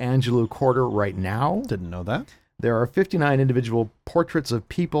a Maya Angelou quarter right now. Didn't know that. There are 59 individual portraits of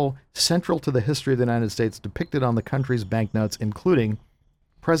people central to the history of the United States depicted on the country's banknotes, including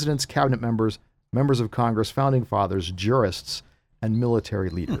presidents, cabinet members, members of Congress, founding fathers, jurists, and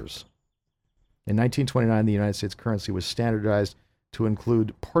military leaders. In 1929, the United States currency was standardized to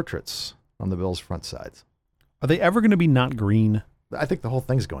include portraits on the bill's front sides. Are they ever going to be not green? I think the whole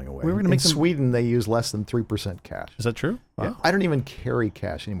thing's going away. We're going to make Sweden, they use less than 3% cash. Is that true? Wow. Yeah. I don't even carry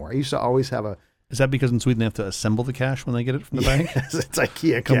cash anymore. I used to always have a... Is that because in Sweden they have to assemble the cash when they get it from the bank? It's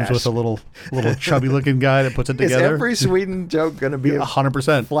IKEA it comes cash. with a little chubby looking guy that puts it together. Is every Sweden joke going to be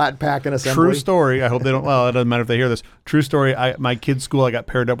 100% flat pack and assembly? True story. I hope they don't. Well, it doesn't matter if they hear this. True story. My kid's school, I got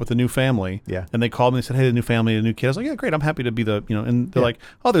paired up with a new family. Yeah. And they called me and said, "Hey, the new family, a new kid." I was like, "Yeah, great. I'm happy to be the And they're like,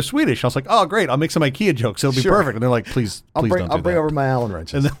 "Oh, they're Swedish." I was like, "Oh, great. I'll make some IKEA jokes. It'll be perfect." And they're like, "Please, I'll bring don't do that. over my Allen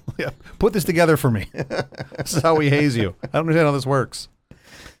wrenches. And then, put this together for me. This is how we haze you. I don't understand how this works.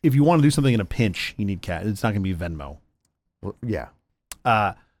 If you want to do something in a pinch, you need cash. It's not going to be Venmo. Well, yeah.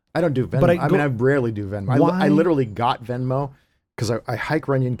 I don't do Venmo. But I rarely do Venmo. I literally got Venmo because I hike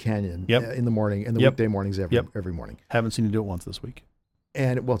Runyon Canyon in the morning, in the weekday mornings every morning. Haven't seen you do it once this week.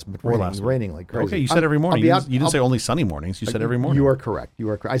 And well, it's been Or last week. raining like crazy. Okay, you said every morning. You You didn't say only sunny mornings. You said every morning. You are correct.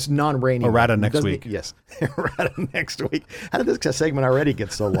 I said non-rainy. Errata next week. Yes, errata next week. How did this segment already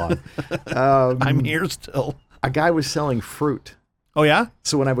get so long? I'm here still. A guy was selling fruit. Oh yeah.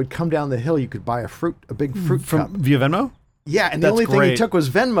 So when I would come down the hill, you could buy a big fruit cup. Via Venmo. Yeah, and the only thing he took was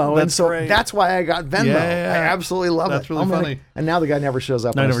Venmo, and so that's why I got Venmo. Yeah. I absolutely love it. That's really funny. And now the guy never shows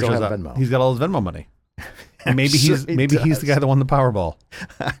up. And I still have Venmo. He's got all his Venmo money. And maybe he's the guy that won the Powerball.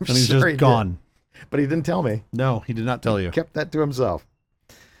 And he's just gone. But he didn't tell me. No, he did not tell you. He kept that to himself.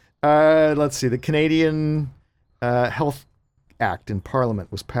 Let's see. The Canadian Health Act in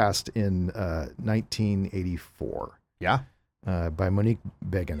Parliament was passed in 1984. Yeah. By Monique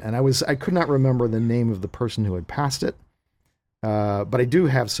Begin. And I could not remember the name of the person who had passed it. But I do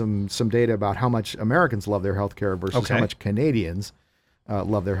have some data about how much Americans love their healthcare versus how much Canadians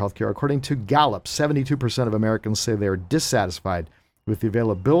love their healthcare. According to Gallup, 72% of Americans say they are dissatisfied with the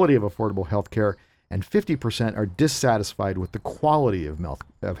availability of affordable healthcare, and 50% are dissatisfied with the quality of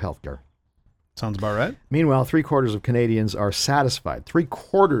healthcare. Sounds about right. Meanwhile, 3/4 of Canadians are satisfied.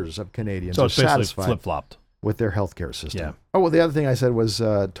 3/4 of Canadians are satisfied flip-flopped with their healthcare system. Yeah. Oh, well, the other thing I said was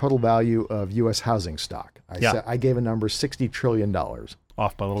total value of U.S. housing stock. I gave a number, $60 trillion.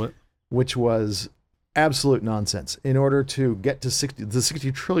 Off by a little bit. Which was absolute nonsense. In order to get to the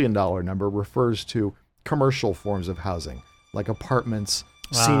 $60 trillion number refers to commercial forms of housing, like apartments,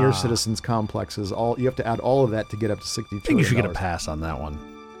 senior citizens complexes. You have to add all of that to get up to $60 trillion. I think you should get a pass on that one.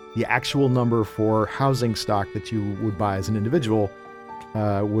 The actual number for housing stock that you would buy as an individual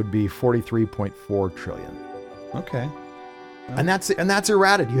would be $43.4 trillion. Okay. And that's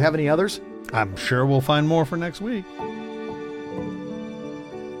errata. Do you have any others? I'm sure we'll find more for next week.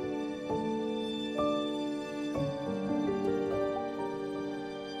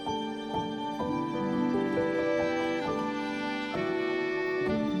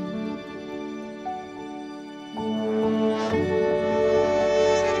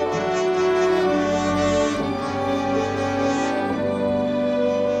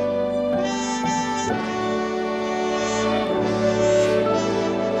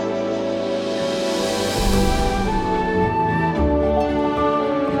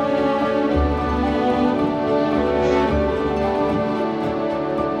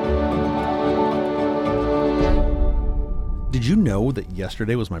 Did you know that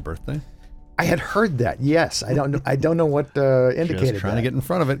yesterday was my birthday? I had heard that. Yes, I don't know what indicated. Just trying to get in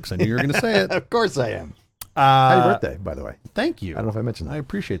front of it because I knew you were going to say it. Of course I am. Happy birthday, by the way. Thank you. I don't know if I mentioned that. I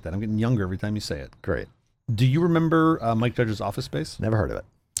appreciate that. I'm getting younger every time you say it. Great. Do you remember Mike Judge's Office Space? Never heard of it.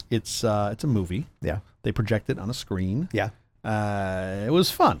 It's a movie. Yeah. They project it on a screen. Yeah. It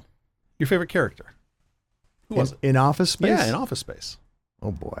was fun. Your favorite character? Who was it? In Office Space? Yeah, in Office Space.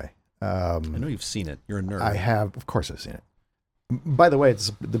 Oh boy. I know you've seen it. You're a nerd. I have. Of course, I've seen it. By the way,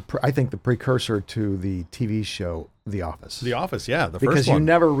 it's I think the precursor to the TV show The Office. The Office, yeah, the because first one. You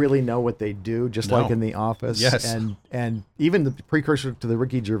never really know what they do, just No. like in The Office. Yes. And even the precursor to the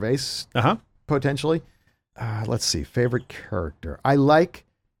Ricky Gervais, potentially. Let's see, favorite character. I like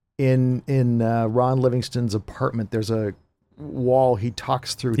in Ron Livingston's apartment. There's a wall he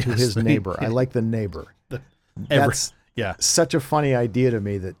talks through to his neighbor. I like the neighbor. That's such a funny idea to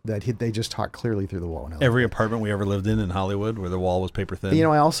me that they just talk clearly through the wall. Every apartment we ever lived in Hollywood, where the wall was paper thin. You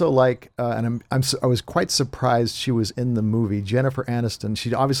know, I also like, and I was quite surprised she was in the movie. Jennifer Aniston.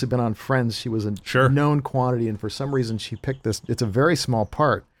 She'd obviously been on Friends. She was a known quantity, and for some reason she picked this. It's a very small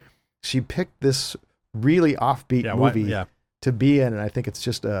part. She picked this really offbeat movie to be in, and I think it's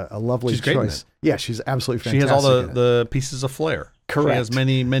just a lovely choice. Yeah, she's absolutely fantastic. She has all the pieces of flair. Correct. She has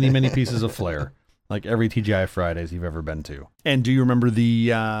many, many, many pieces of flair. Like every TGI Fridays you've ever been to. And do you remember the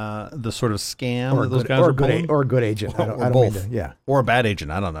sort of scam that those guys were pulling? Or a good agent. I don't both. Mean to, or a bad agent.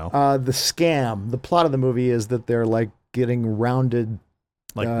 I don't know. The scam. The plot of the movie is that they're like getting rounded,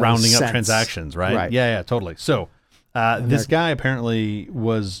 rounding cents. up transactions, right? Right. Yeah, totally. So this guy apparently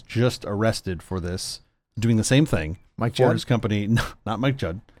was just arrested for this, doing the same thing. Mike for Judd? his company. No, not Mike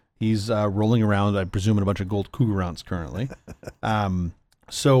Judd. He's rolling around, I presume, in a bunch of gold cougarants currently.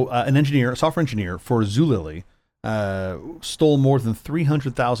 So a software engineer for Zulily, stole more than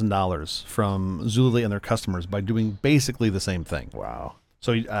 $300,000 from Zulily and their customers by doing basically the same thing. Wow.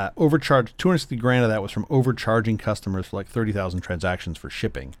 So he overcharged $260,000 of that was from overcharging customers for like 30,000 transactions for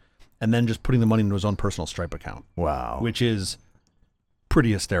shipping, and then just putting the money into his own personal Stripe account. Wow. Which is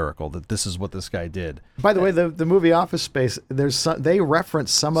pretty hysterical that this is what this guy did. By the way, the movie Office Space, they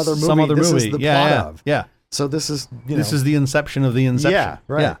reference some other movie. This is the plot of. Yeah. So this is this is the inception of the inception. Yeah,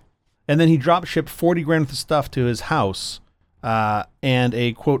 right. Yeah. And then he drop shipped $40,000 worth of stuff to his house, and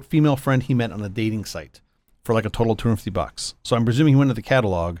a quote female friend he met on a dating site. for like a total of $250. So I'm presuming he went to the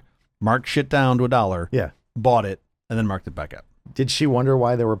catalog, marked shit down to $1, Yeah. bought it, and then marked it back up. Did she wonder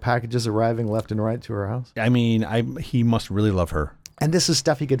why there were packages arriving left and right to her house? I mean, he must really love her. And this is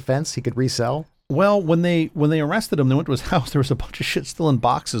stuff he could fence, he could resell? Well, when they arrested him, they went to his house. There was a bunch of shit still in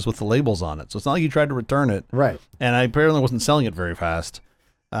boxes with the labels on it. So it's not like he tried to return it. Right. And I apparently wasn't selling it very fast.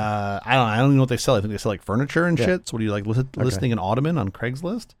 I don't even know what they sell. I think they sell like furniture and shit. So what do you like listing an ottoman on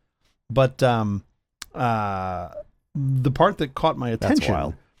Craigslist? But the part that caught my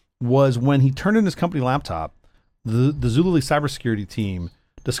attention was when he turned in his company laptop, the Zulily cybersecurity team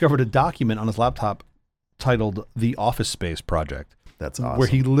discovered a document on his laptop titled the Office Space Project. That's awesome. Where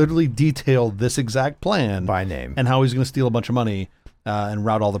he literally detailed this exact plan by name and how he's going to steal a bunch of money and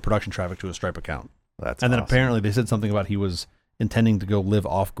route all the production traffic to a Stripe account. Then apparently they said something about he was intending to go live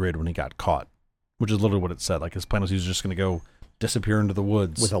off grid when he got caught, which is literally what it said. Like his plan was he was just going to go disappear into the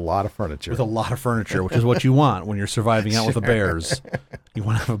woods with a lot of furniture. Which is what you want when you're surviving out with the bears. You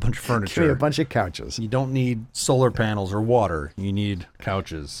want to have a bunch of furniture. Give me a bunch of couches. You don't need solar panels or water. You need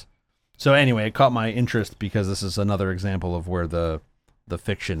couches. So anyway, it caught my interest because this is another example of where the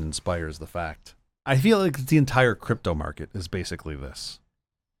fiction inspires the fact. I feel like the entire crypto market is basically this.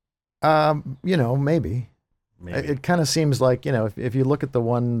 Maybe. It kind of seems like, if you look at the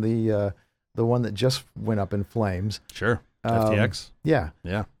one that just went up in flames. Sure. FTX. Yeah.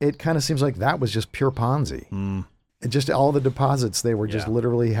 It kind of seems like that was just pure Ponzi. Just all the deposits, they were just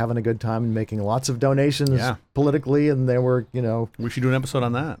literally having a good time and making lots of donations politically, and they were, we should do an episode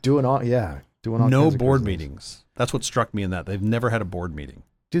on that. Doing all no board meetings. That's what struck me in that. They've never had a board meeting.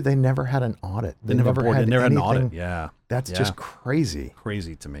 They never had an audit. They never had an audit. Yeah. That's just crazy.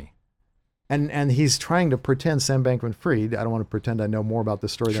 Crazy to me. And he's trying to pretend, Sam Bankman-Fried, I don't want to pretend I know more about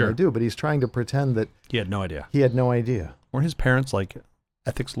this story than I do, but he's trying to pretend that he had no idea. Weren't his parents like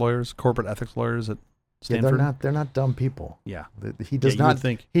ethics lawyers, corporate ethics lawyers at Stanford? Yeah, they're not dumb people. Yeah. He does not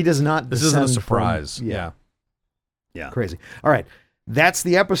think. He does not. This isn't a surprise. Yeah. Crazy. All right. That's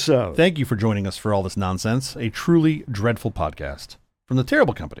the episode. Thank you for joining us for all this nonsense. A truly dreadful podcast from The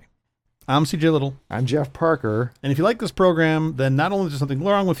Terrible Company. I'm CJ Little. I'm Jeff Parker. And if you like this program, then not only is there something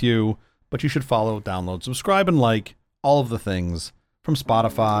wrong with you, but you should follow, download, subscribe, and like all of the things from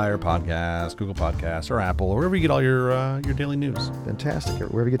Spotify or podcasts, Google Podcasts, or Apple, or wherever you get all your daily news. Fantastic. Or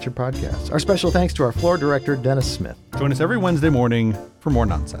wherever you get your podcasts. Our special thanks to our floor director, Dennis Smith. Join us every Wednesday morning for more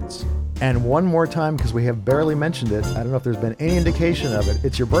nonsense. And one more time, because we have barely mentioned it, I don't know if there's been any indication of it.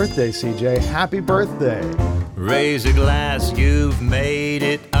 It's your birthday, CJ. Happy birthday. Raise a glass, you've made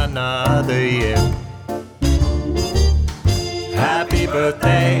it another year. Happy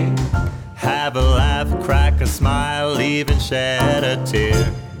birthday. Have a laugh, crack a smile, even shed a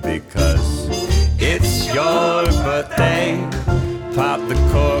tear. Because it's your birthday. Pop the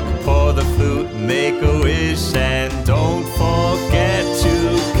cork, pour the flute, make a wish, and don't forget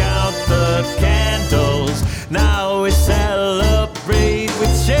to count the candles. Now we celebrate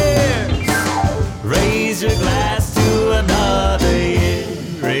with cheers. Raise your glass to another year.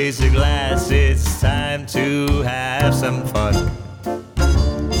 Raise your glass, it's time to have some fun.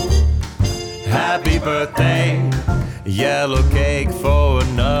 Happy birthday, yellow cake for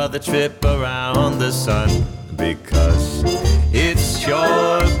another trip around the sun. Because it's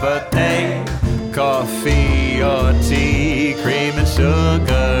your birthday, coffee or tea, cream and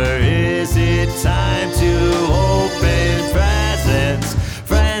sugar. Is it time to open presents?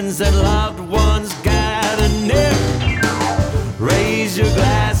 Friends and loved ones gather near. Raise your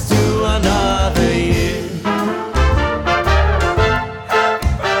glass to another year.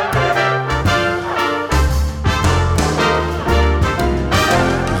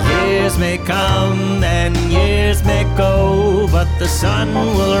 May come and years may go, but the sun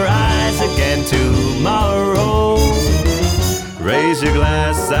will rise again tomorrow. Raise your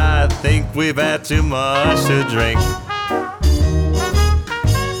glass, I think we've had too much to drink.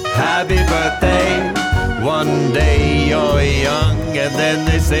 Happy birthday, one day you're young, and then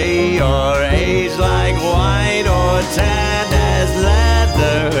they say you're aged like wine or tan as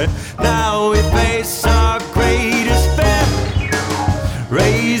leather. Now we face our greatest fear.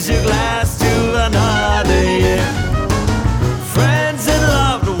 Raise your glass to another year. Friends and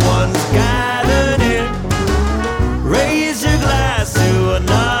loved ones gather near. Raise your glass to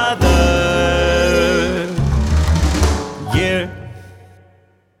another year.